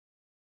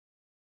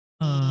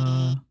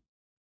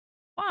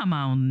I'm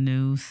on the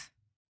news.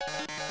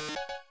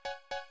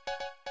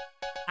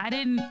 I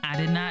did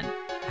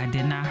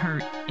not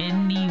hurt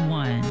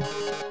anyone.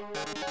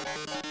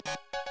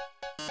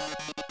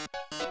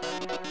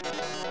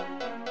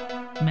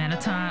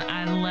 Manaton,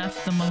 I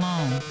left them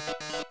alone.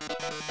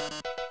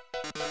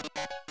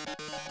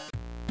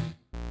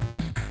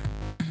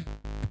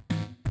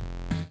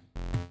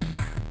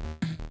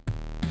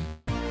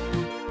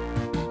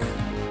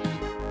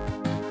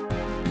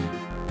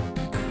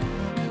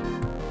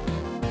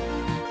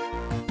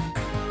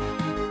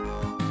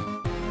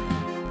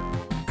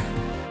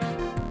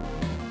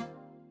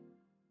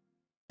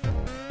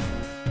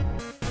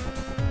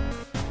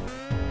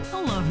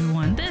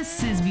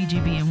 This is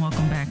VGB and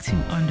welcome back to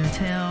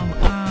Undertale.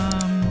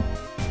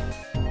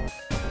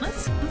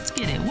 Let's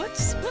get it.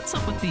 What's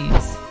up with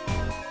these?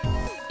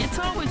 It's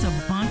always a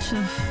bunch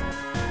of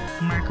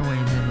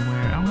microwaves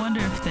everywhere. I wonder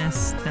if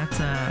that's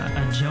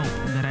a joke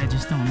that I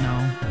just don't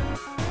know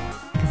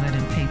because I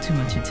didn't pay too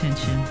much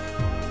attention.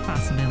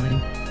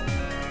 Possibility.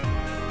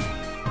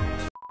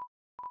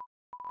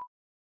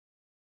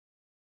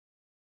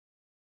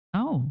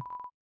 Oh.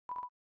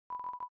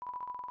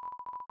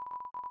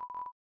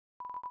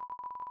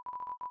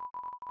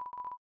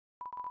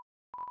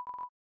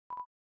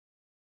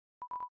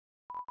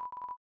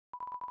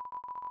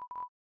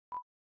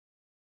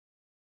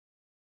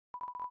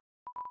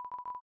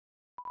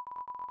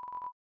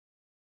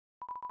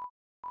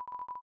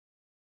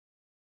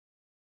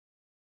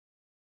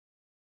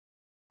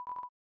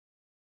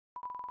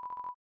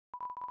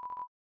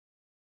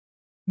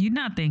 You're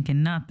not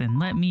thinking nothing.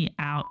 Let me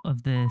out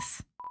of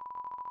this.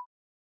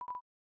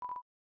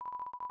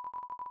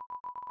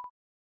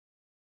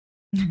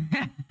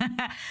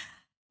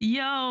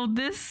 Yo,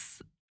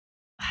 this...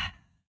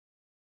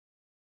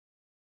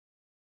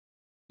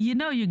 You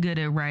know you're good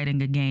at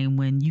writing a game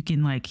when you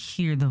can, like,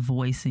 hear the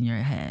voice in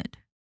your head.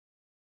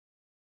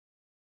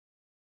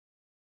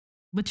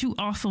 But you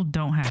also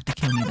don't have to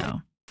kill me,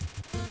 though.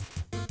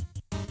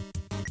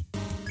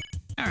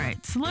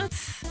 Alright, so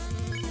let's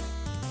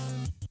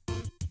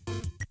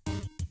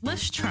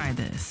try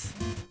this.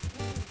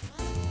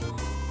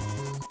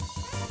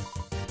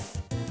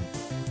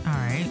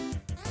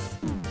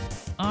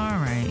 All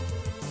right.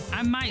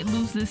 I might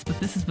lose this, but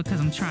this is because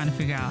I'm trying to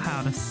figure out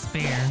how to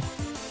spare.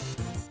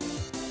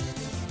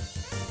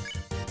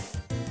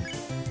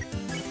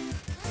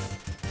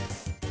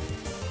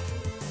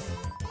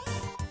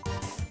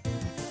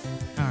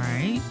 All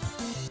right.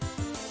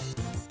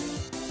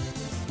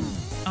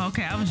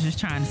 Okay, I was just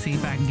trying to see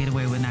if I can get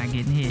away with not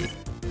getting hit.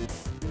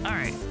 All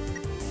right.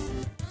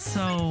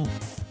 So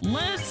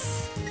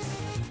let's...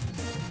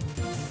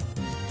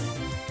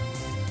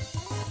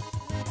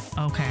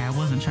 Okay, I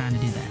wasn't trying to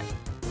do that.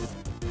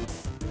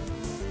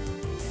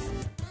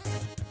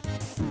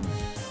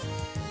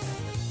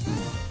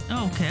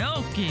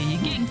 Okay,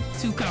 you're getting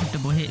too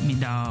comfortable hitting me,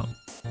 dog.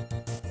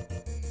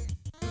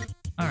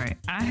 All right,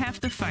 I have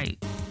to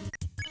fight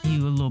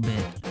you a little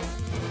bit.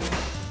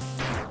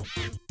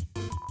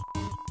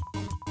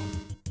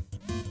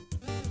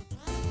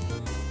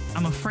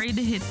 I'm afraid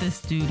to hit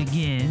this dude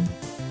again.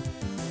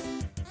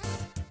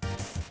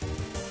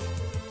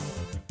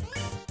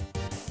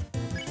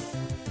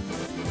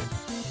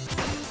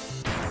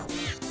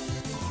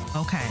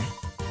 Okay.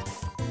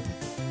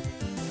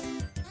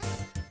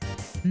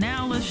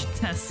 Now let's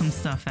test some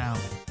stuff out.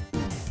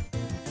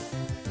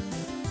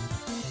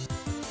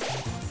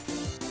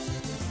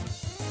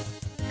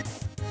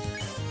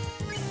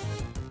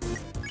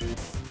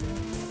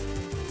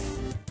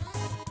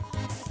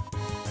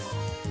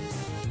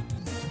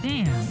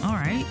 Damn, all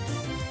right.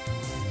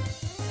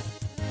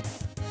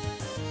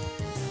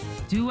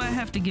 Do I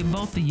have to get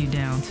both of you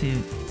down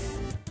too?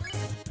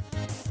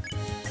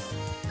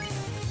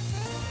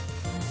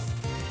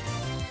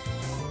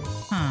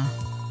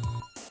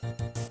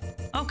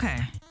 Okay,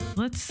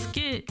 let's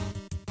get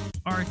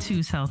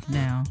R2's health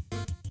down.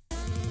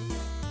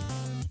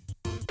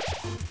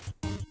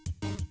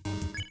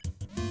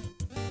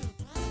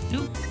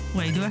 Oop,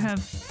 wait, do I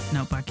have...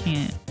 Nope, I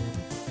can't.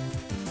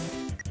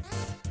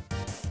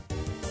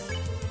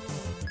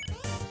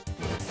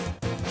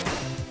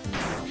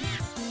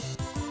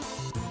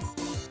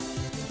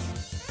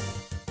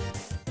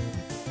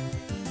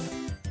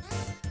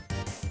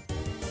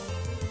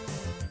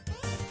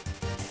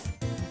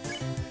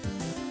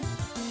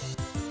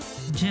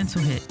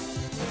 Gentle hit.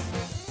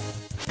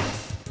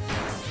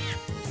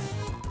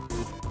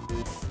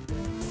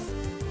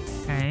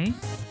 Okay.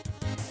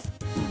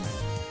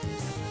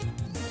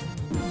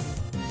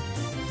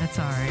 That's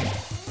all right.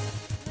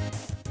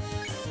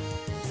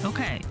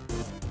 Okay.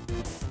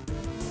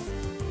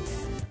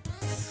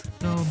 Let's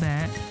go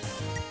back.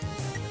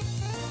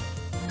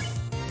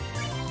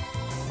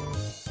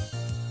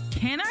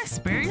 Can I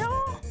spare y'all?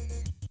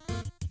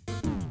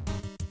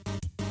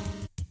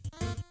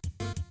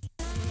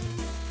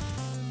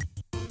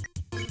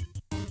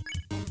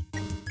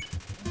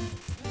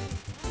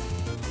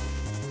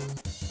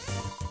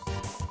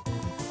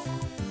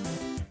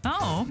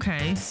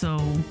 Okay, so...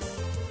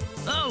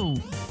 Oh!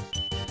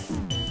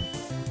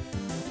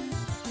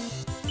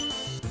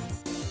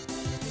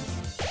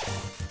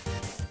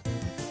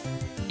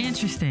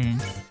 Interesting.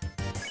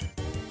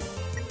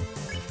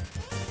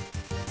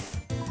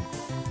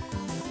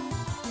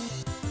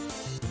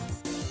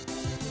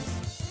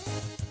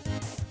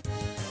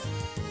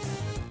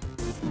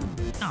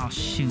 Oh,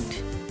 shoot.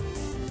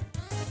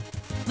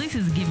 At least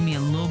it's giving me a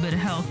little bit of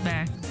health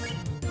back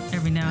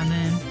every now and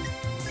then.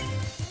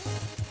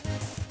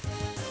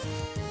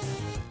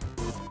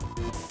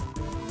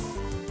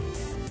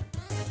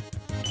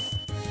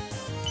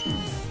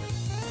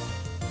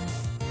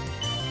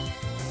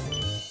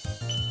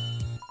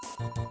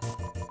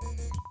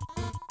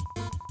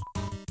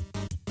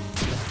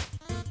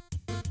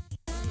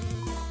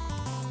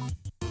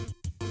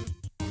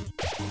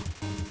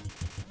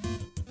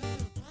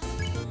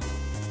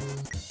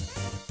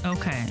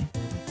 Okay.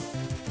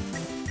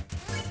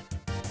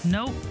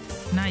 Nope,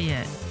 not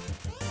yet.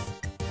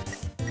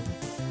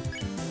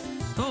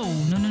 Oh,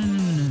 no, no, no,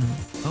 no, no, no.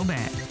 Go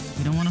back.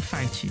 We don't want to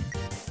fight you.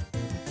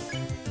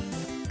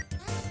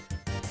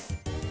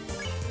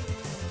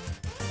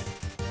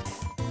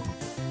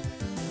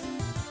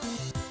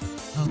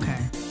 Okay.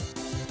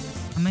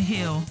 I'm gonna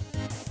heal.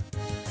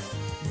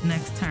 This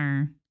next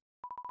turn.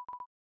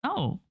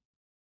 Oh.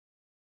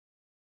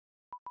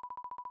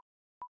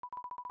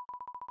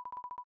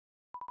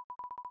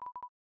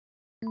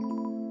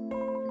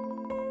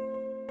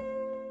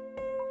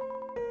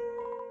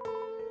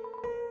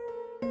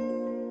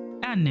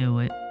 I knew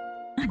it.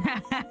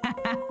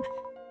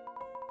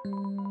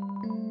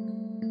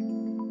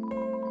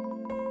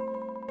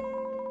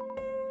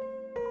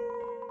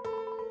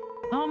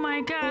 Oh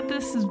my God,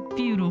 this is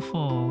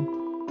beautiful.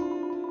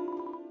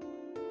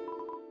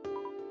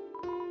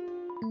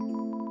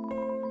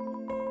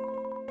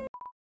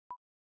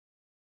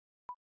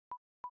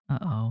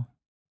 Uh-oh.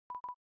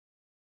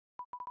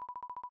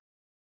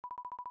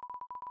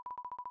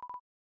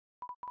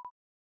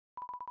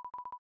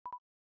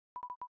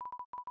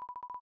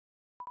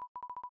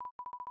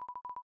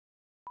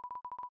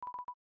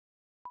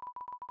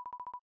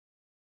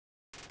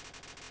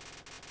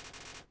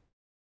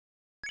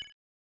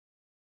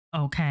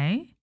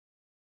 Okay.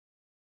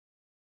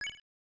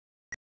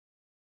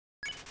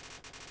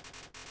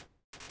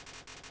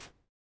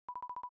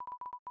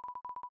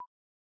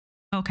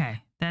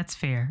 Okay, that's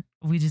fair.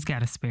 We just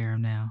gotta spare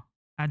him now.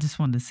 I just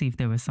wanted to see if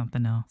there was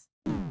something else.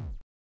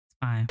 It's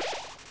fine.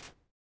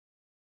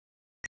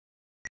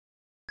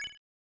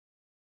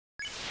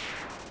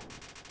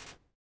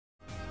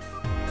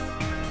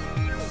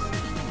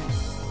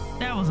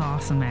 That was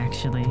awesome,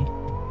 actually.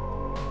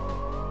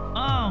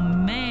 Oh,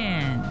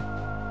 man.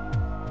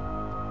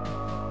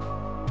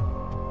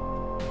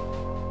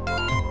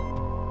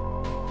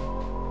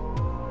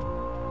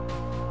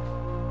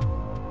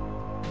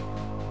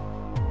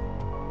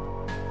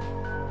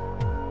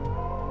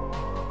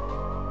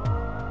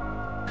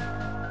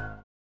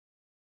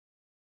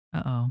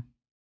 Uh-oh.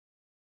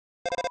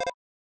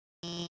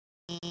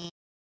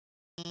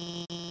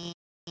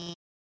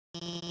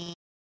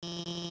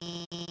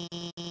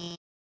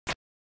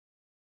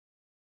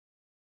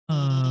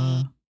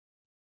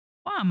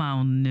 Why am I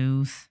on the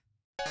news?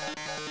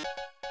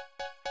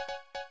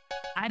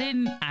 I did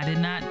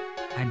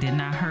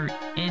not hurt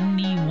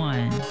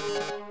anyone.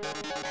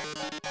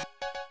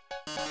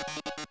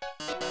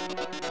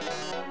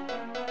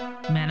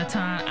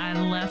 Marathon, I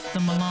left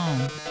them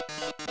alone.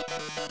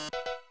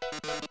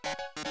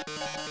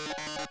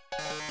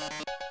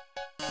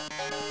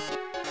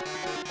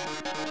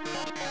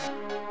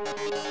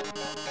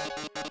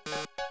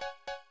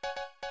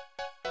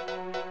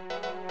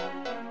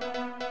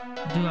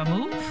 Do I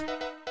move?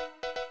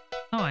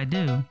 Oh, I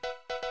do.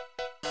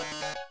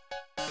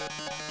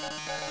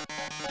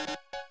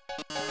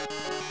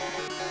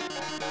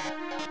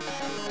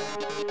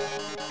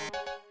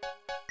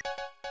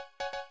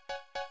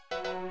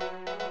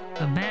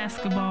 The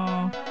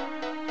basketball.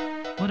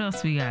 What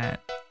else we got?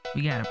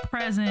 We got a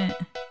present.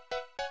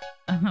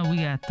 We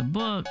got the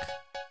book.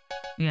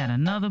 We got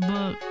another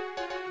book.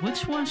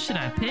 Which one should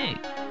I pick?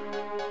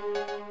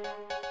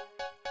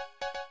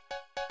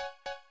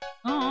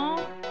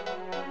 Oh,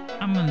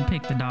 I'm gonna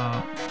pick the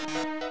dog.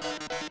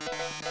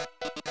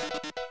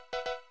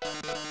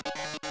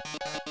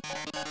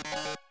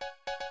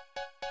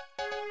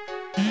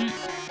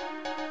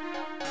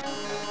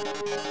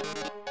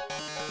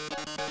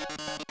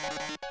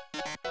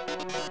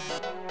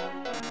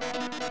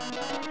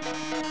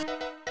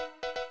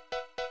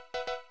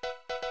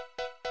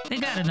 They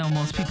gotta know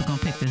most people gonna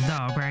pick this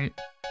dog, right?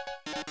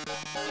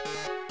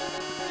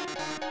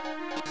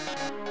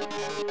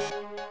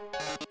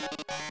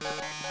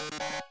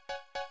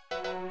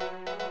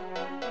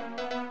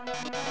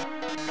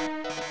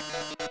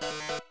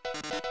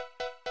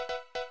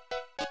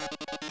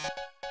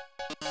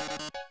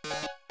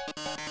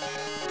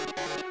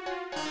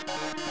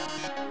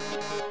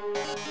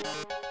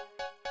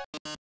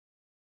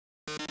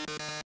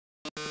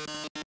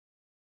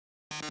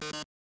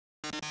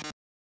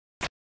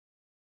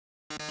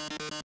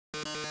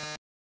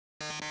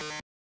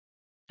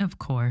 Of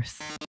course.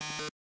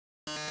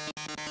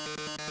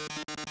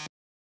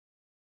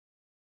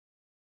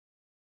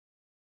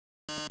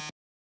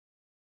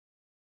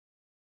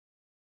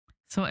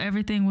 So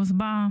everything was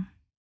bomb.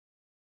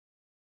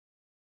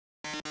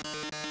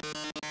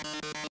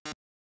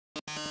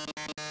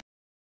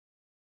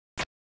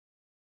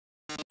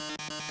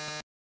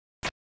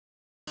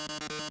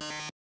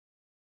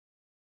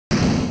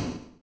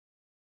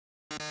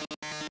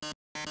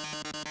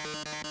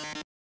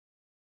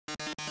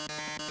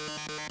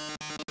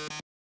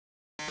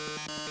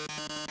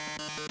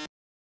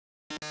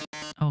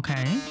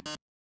 Okay.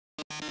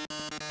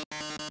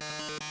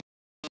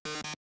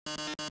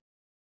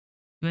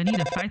 Do I need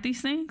to fight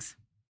these things?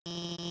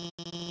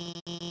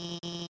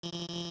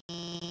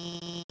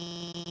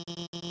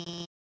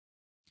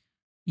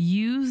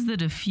 Use the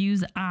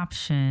diffuse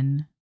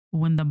option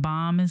when the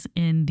bomb is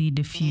in the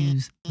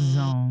diffuse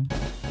zone.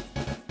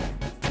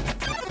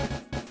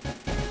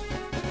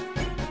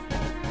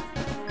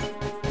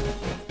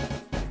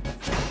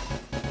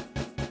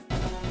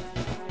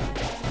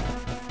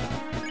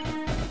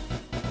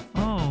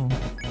 Oh.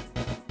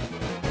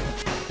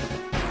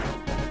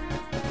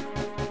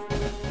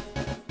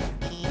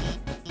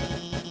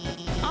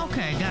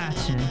 Okay,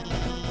 gotcha.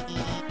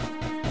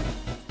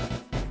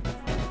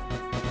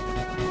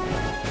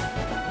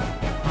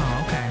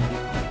 Oh, okay.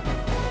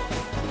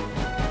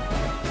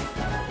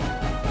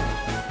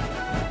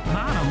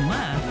 Bottom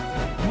left.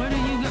 Where do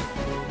you go?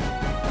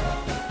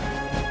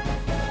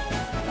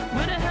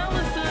 Where the hell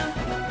is the?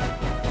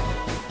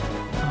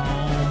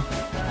 Oh.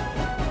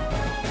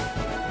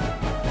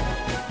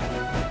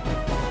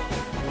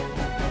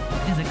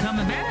 Is it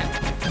coming back?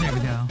 There we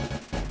go.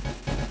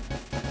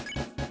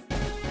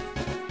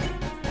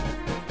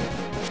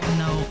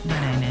 No,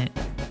 that ain't it.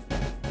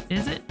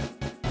 Is it?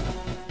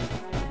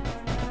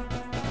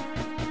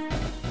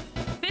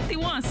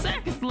 51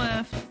 seconds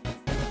left.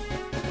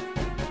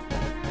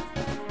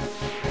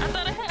 I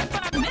thought I had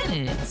 5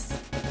 minutes.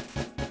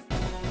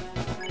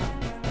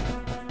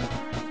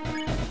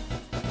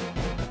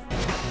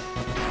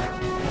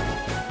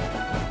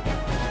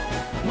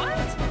 What?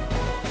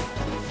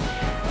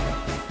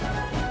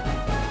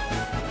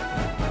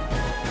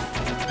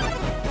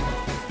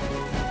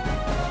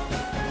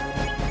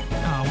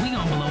 Oh, we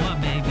gonna blow up,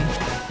 baby.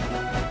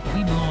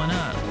 We blowing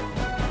up.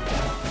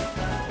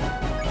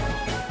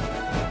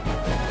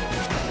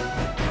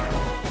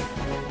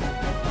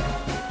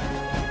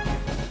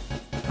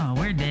 Oh,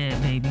 we're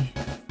dead, baby.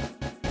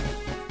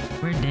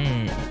 We're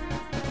dead.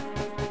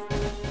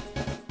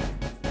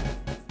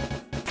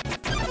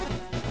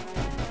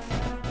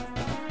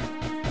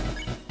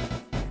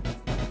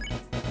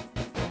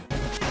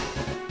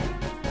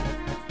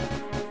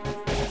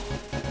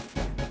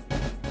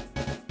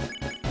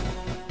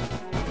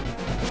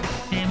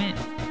 Damn it.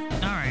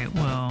 All right,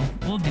 well,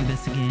 we'll do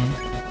this again.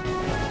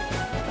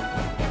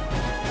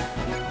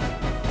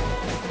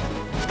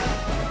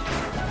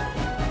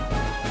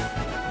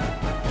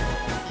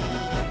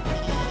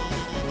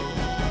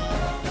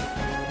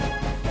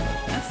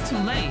 That's too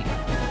late.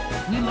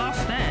 We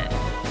lost that.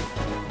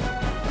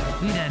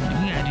 We gotta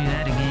do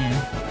that again.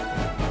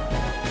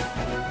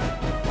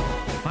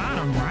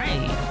 Bottom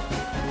right.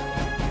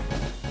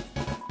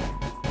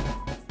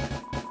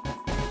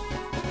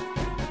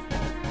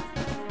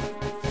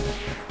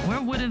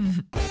 Where would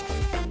have?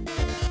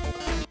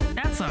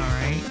 That's all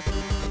right.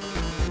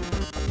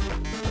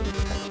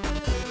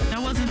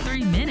 That wasn't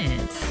 3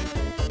 minutes.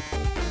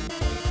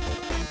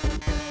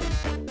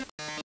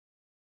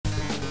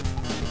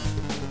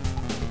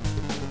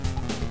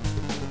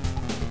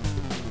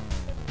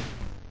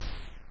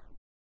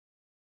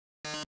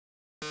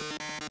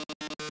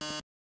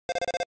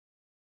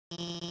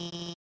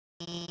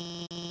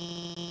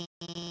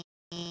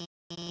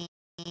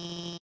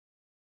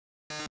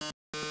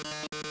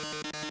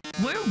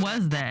 Where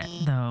was that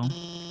though?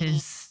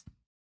 His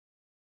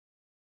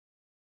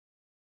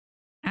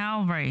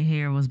Al right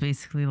here was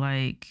basically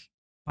like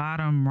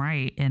bottom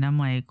right, and I'm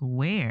like,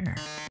 where?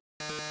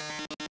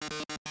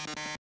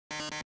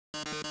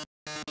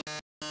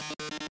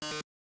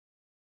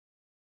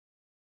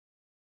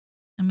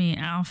 I mean,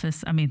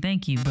 Alphys, I mean,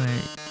 thank you, but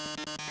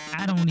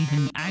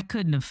I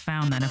couldn't have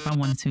found that if I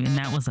wanted to, and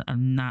that was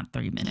not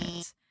 3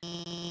 minutes.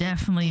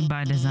 Definitely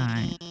by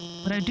design.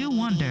 But I do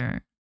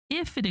wonder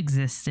if it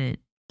existed,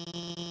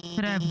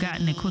 could I have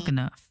gotten it quick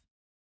enough?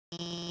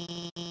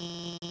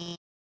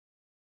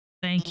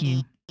 Thank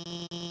you.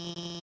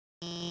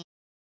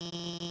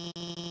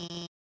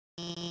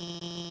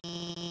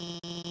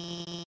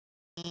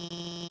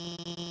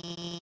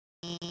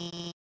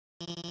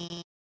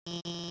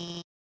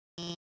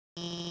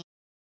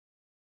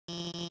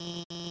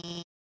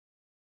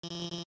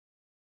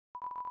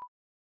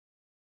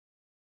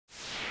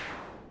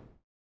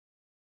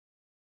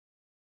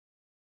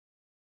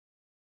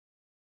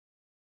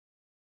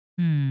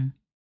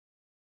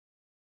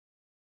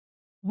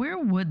 Where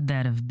would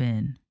that have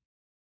been?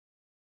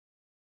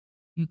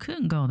 You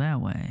couldn't go that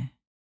way.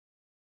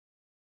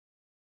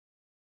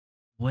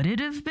 Would it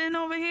have been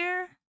over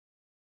here?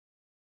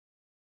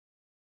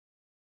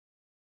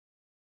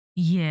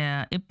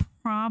 Yeah, it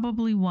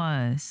probably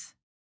was.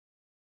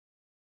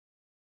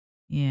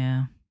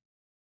 Yeah.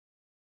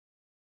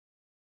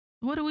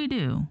 What do we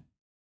do?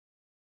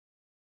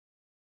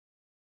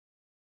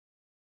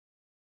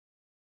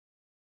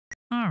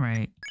 All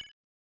right.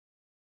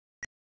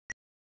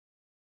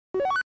 I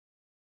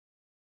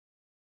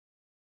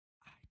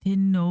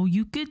didn't know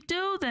you could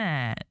do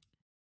that.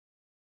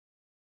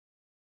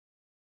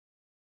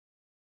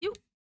 You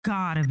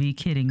gotta be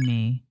kidding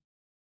me.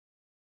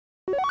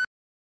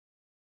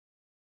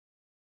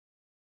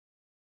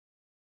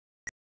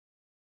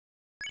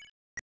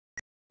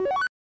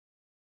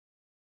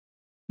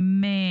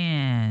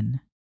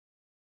 Man.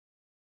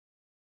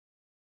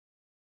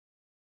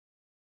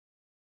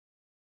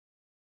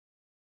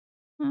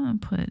 I'm gonna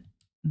put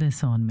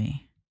this on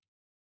me.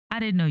 I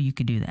didn't know you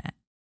could do that.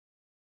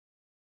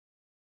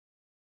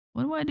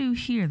 What do I do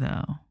here,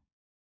 though?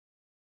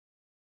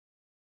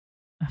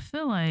 I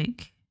feel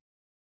like...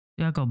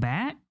 Do I go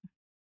back?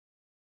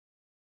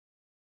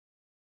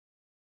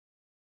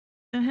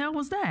 The hell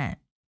was that?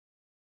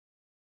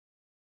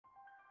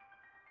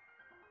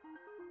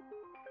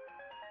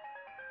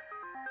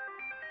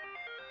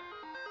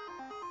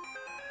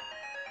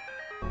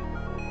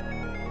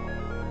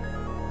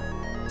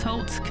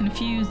 Totes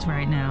confused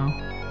right now.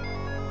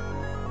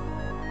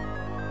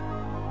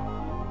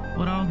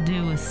 What I'll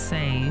do is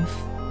save.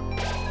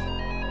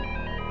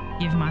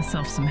 Give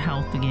myself some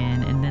health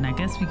again, and then I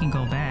guess we can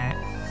go back.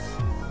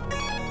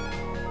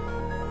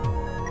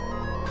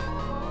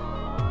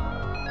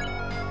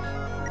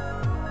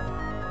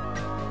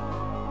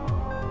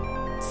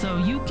 So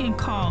you can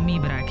call me,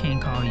 but I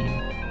can't call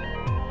you.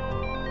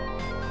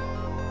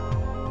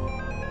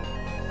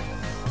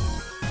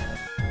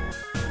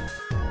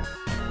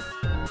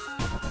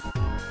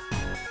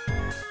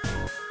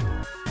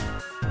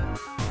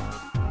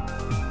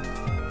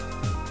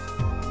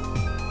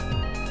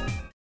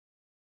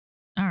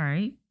 All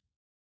right.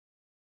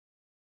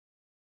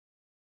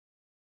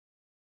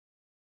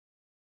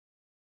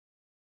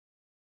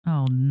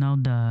 Oh, no,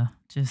 duh.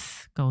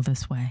 Just go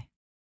this way.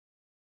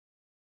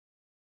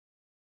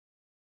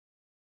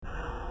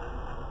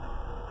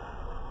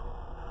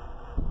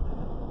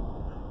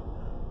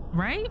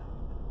 Right?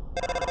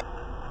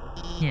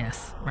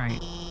 Yes, right.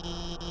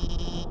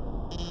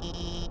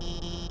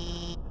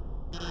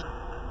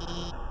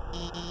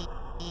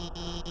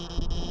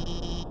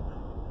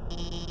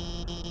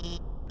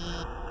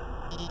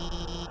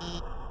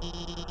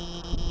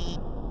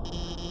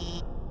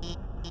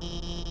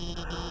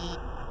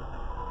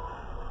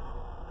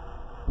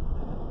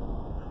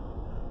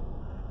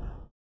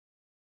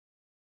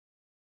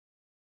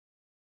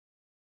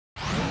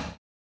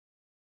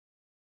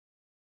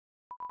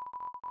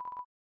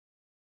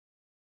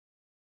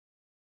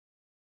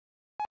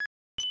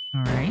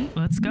 All right,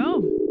 let's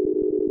go.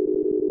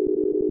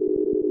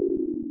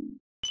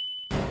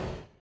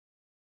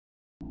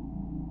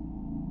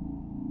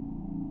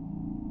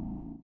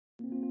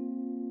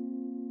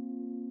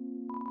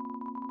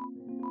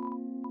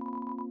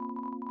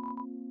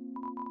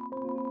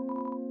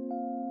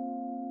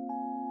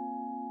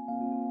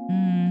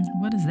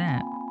 What is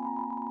that?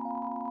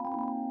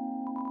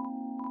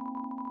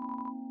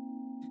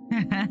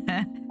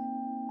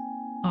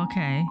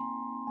 Okay.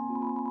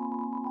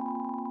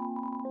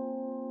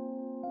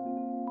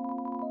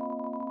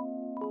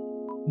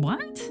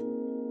 What?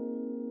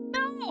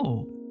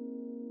 No.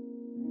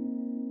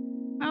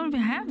 I don't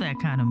even have that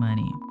kind of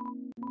money.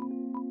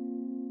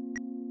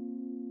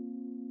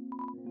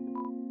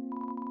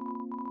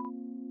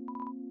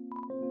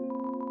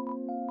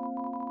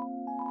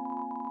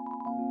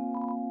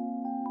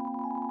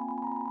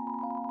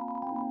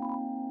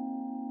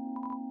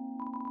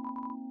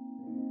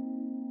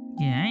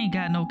 Yeah, I ain't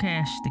got no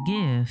cash to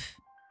give.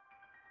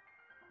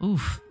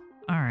 Oof.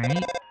 All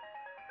right.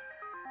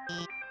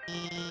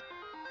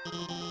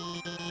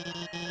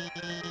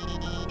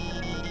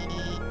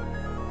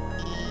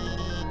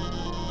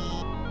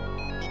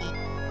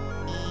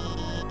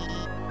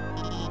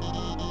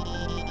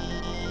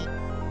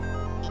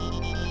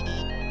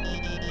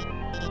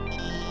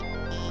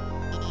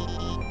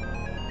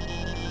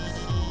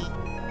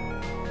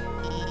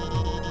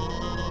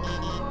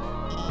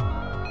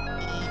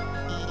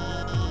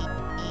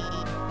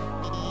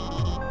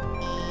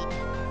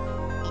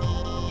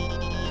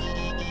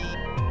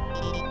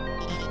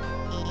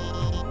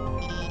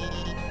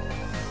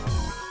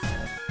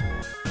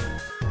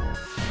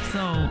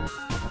 So,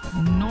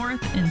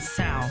 north and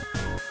south.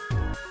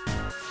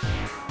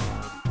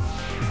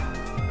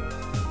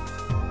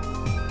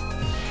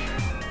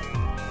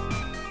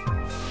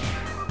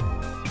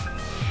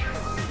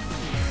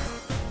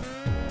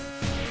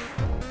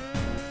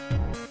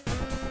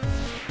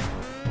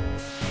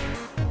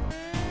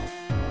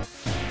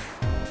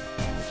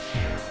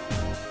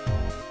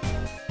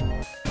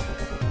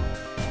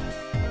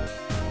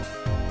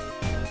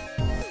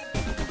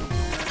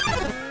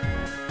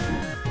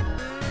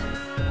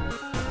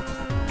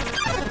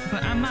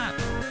 But I'm not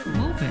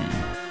moving.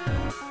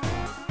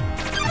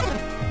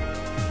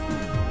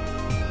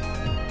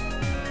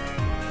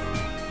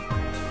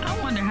 I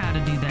wonder how to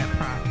do that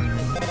properly.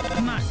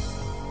 I'm not...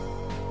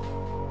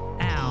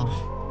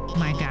 Ow.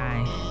 My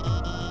guy.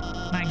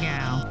 My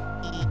gal.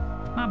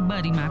 My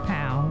buddy, my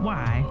pal.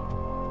 Why?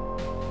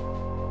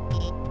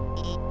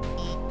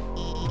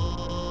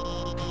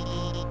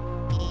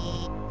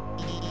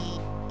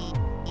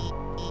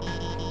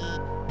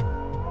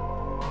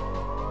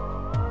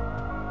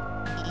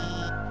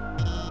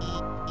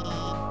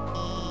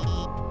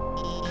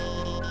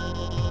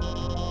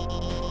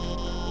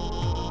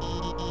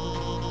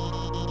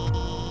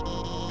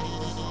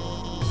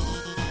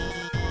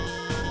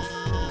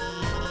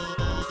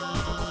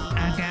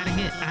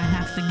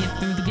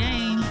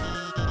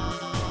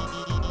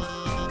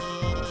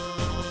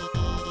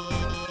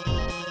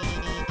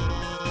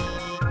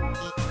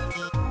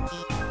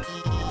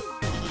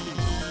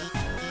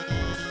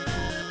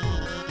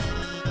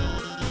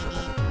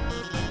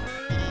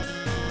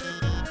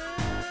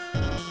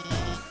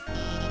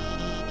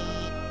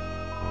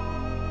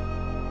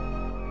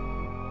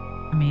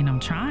 mean,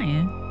 I'm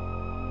trying.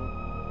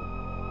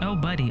 Oh,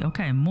 buddy.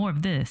 Okay, more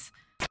of this.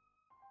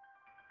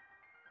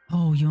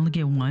 Oh, you only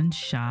get one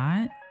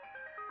shot?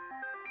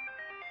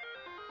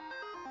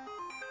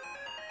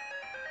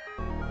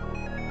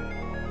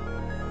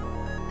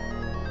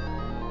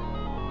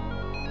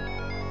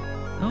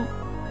 Oh.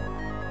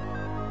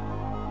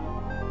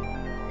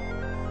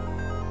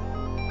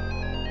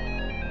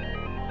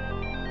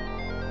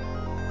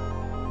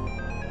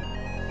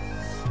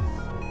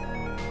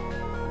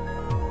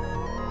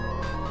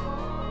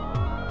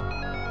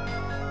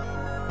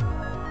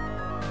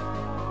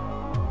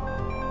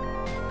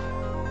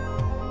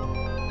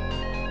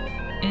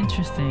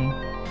 Interesting.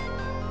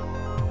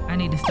 I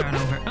need to start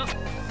over. Oh,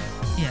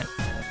 yeah.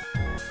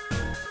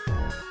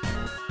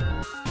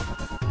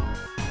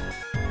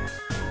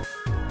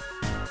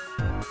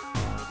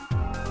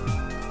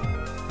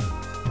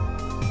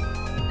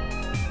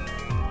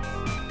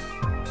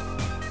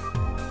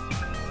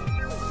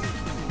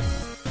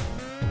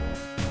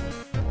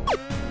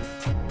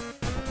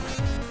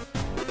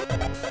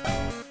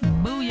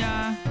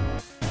 Booyah.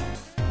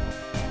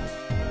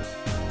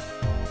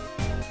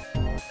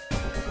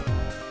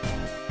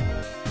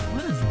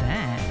 What is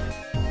that?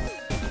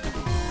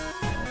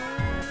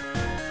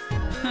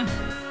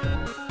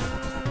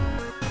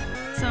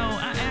 So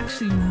I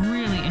actually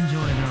really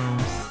enjoy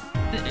those.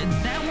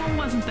 That one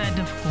wasn't that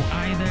difficult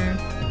either.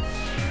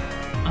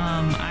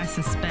 I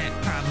suspect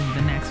probably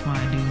the next one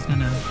I do is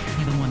gonna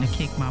be the one to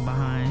kick my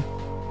behind.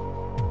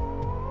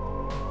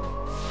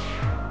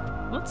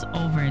 What's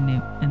over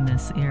in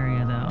this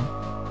area though?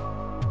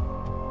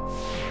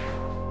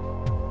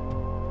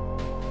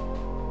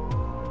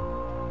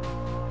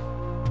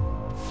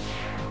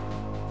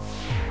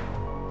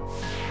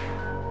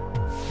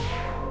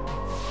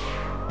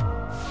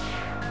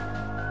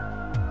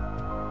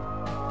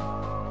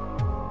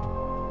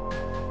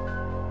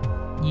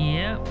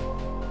 Yep.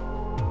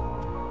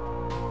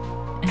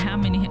 How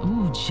many?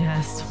 Ooh,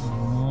 just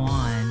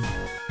one.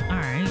 All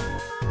right.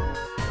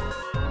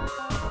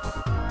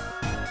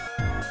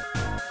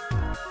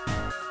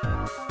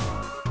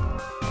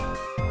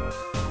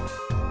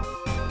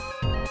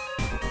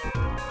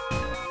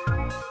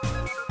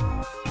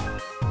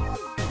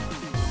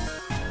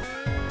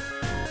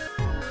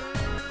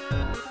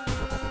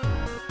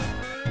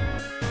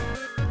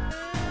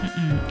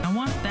 I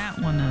want that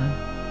one to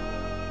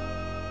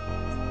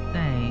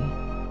stay.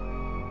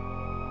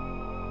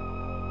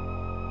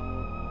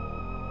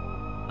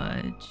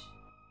 Fudge.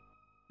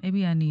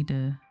 Maybe I need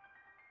to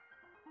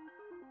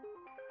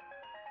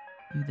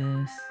do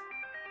this.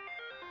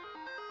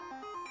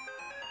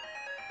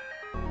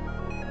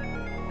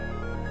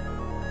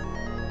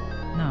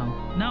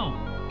 No.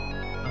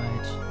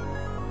 Fudge.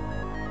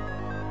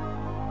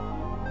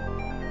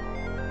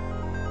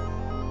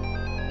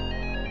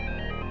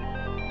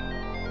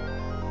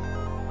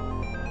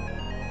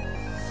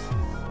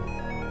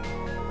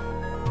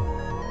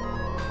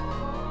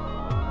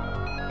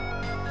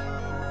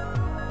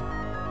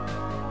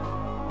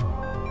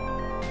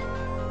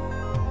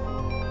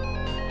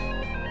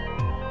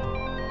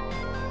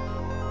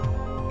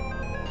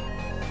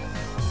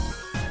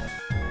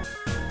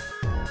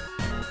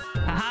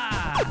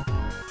 Aha!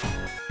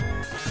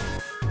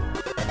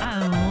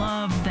 I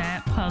love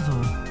that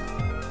puzzle.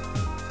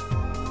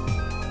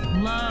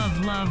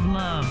 Love, love,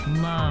 love,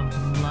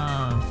 love,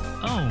 love.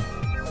 Oh.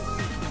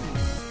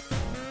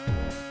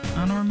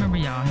 I don't remember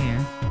y'all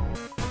here.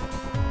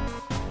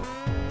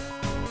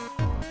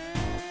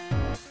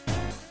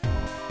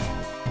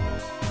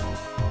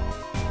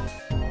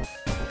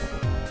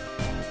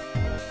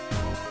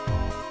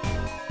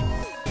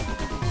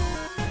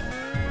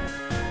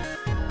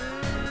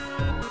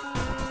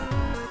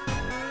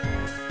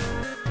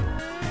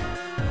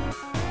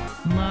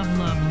 Love,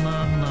 love,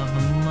 love,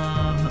 love,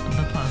 love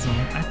the puzzle.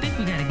 I think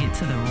we gotta get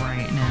to the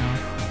right now.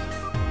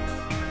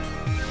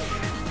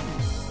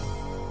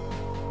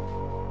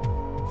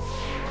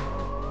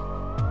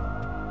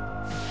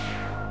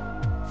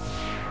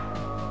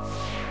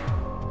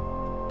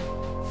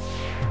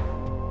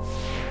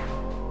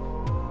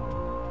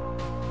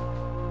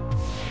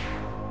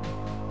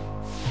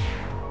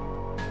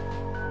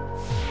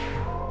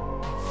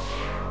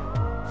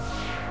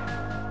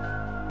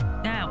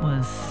 That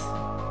was,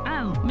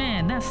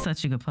 man, that's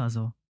such a good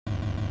puzzle.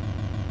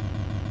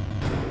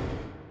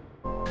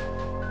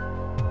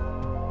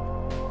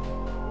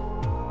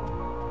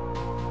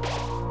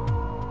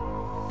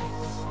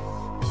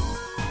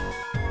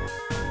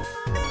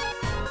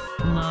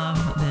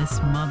 Love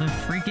this mother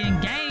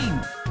freaking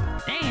game.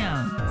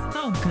 Damn,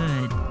 so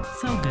good,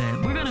 so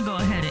good. We're gonna go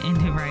ahead and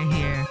end it right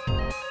here.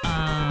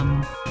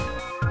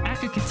 I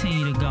could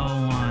continue to go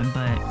on,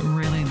 but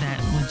really that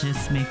would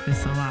just make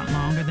this a lot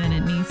longer than it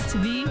needs to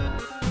be.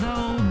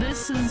 Though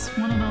this is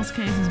one of those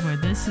cases where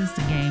this is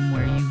the game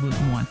where you would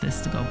want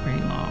this to go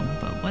pretty long,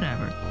 but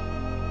whatever.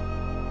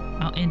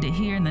 I'll end it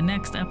here. In the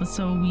next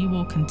episode, we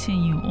will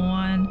continue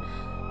on.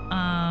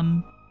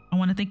 I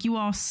want to thank you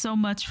all so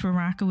much for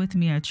rocking with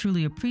me. I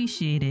truly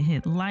appreciate it.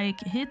 Hit like,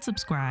 hit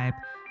subscribe,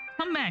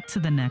 Come back to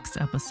the next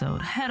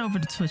episode. Head over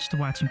to Twitch to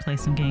watch and play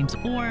some games,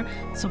 or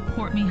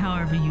support me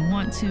however you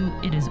want to.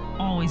 It is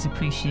always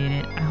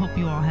appreciated. I hope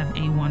you all have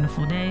a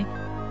wonderful day.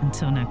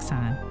 Until next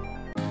time.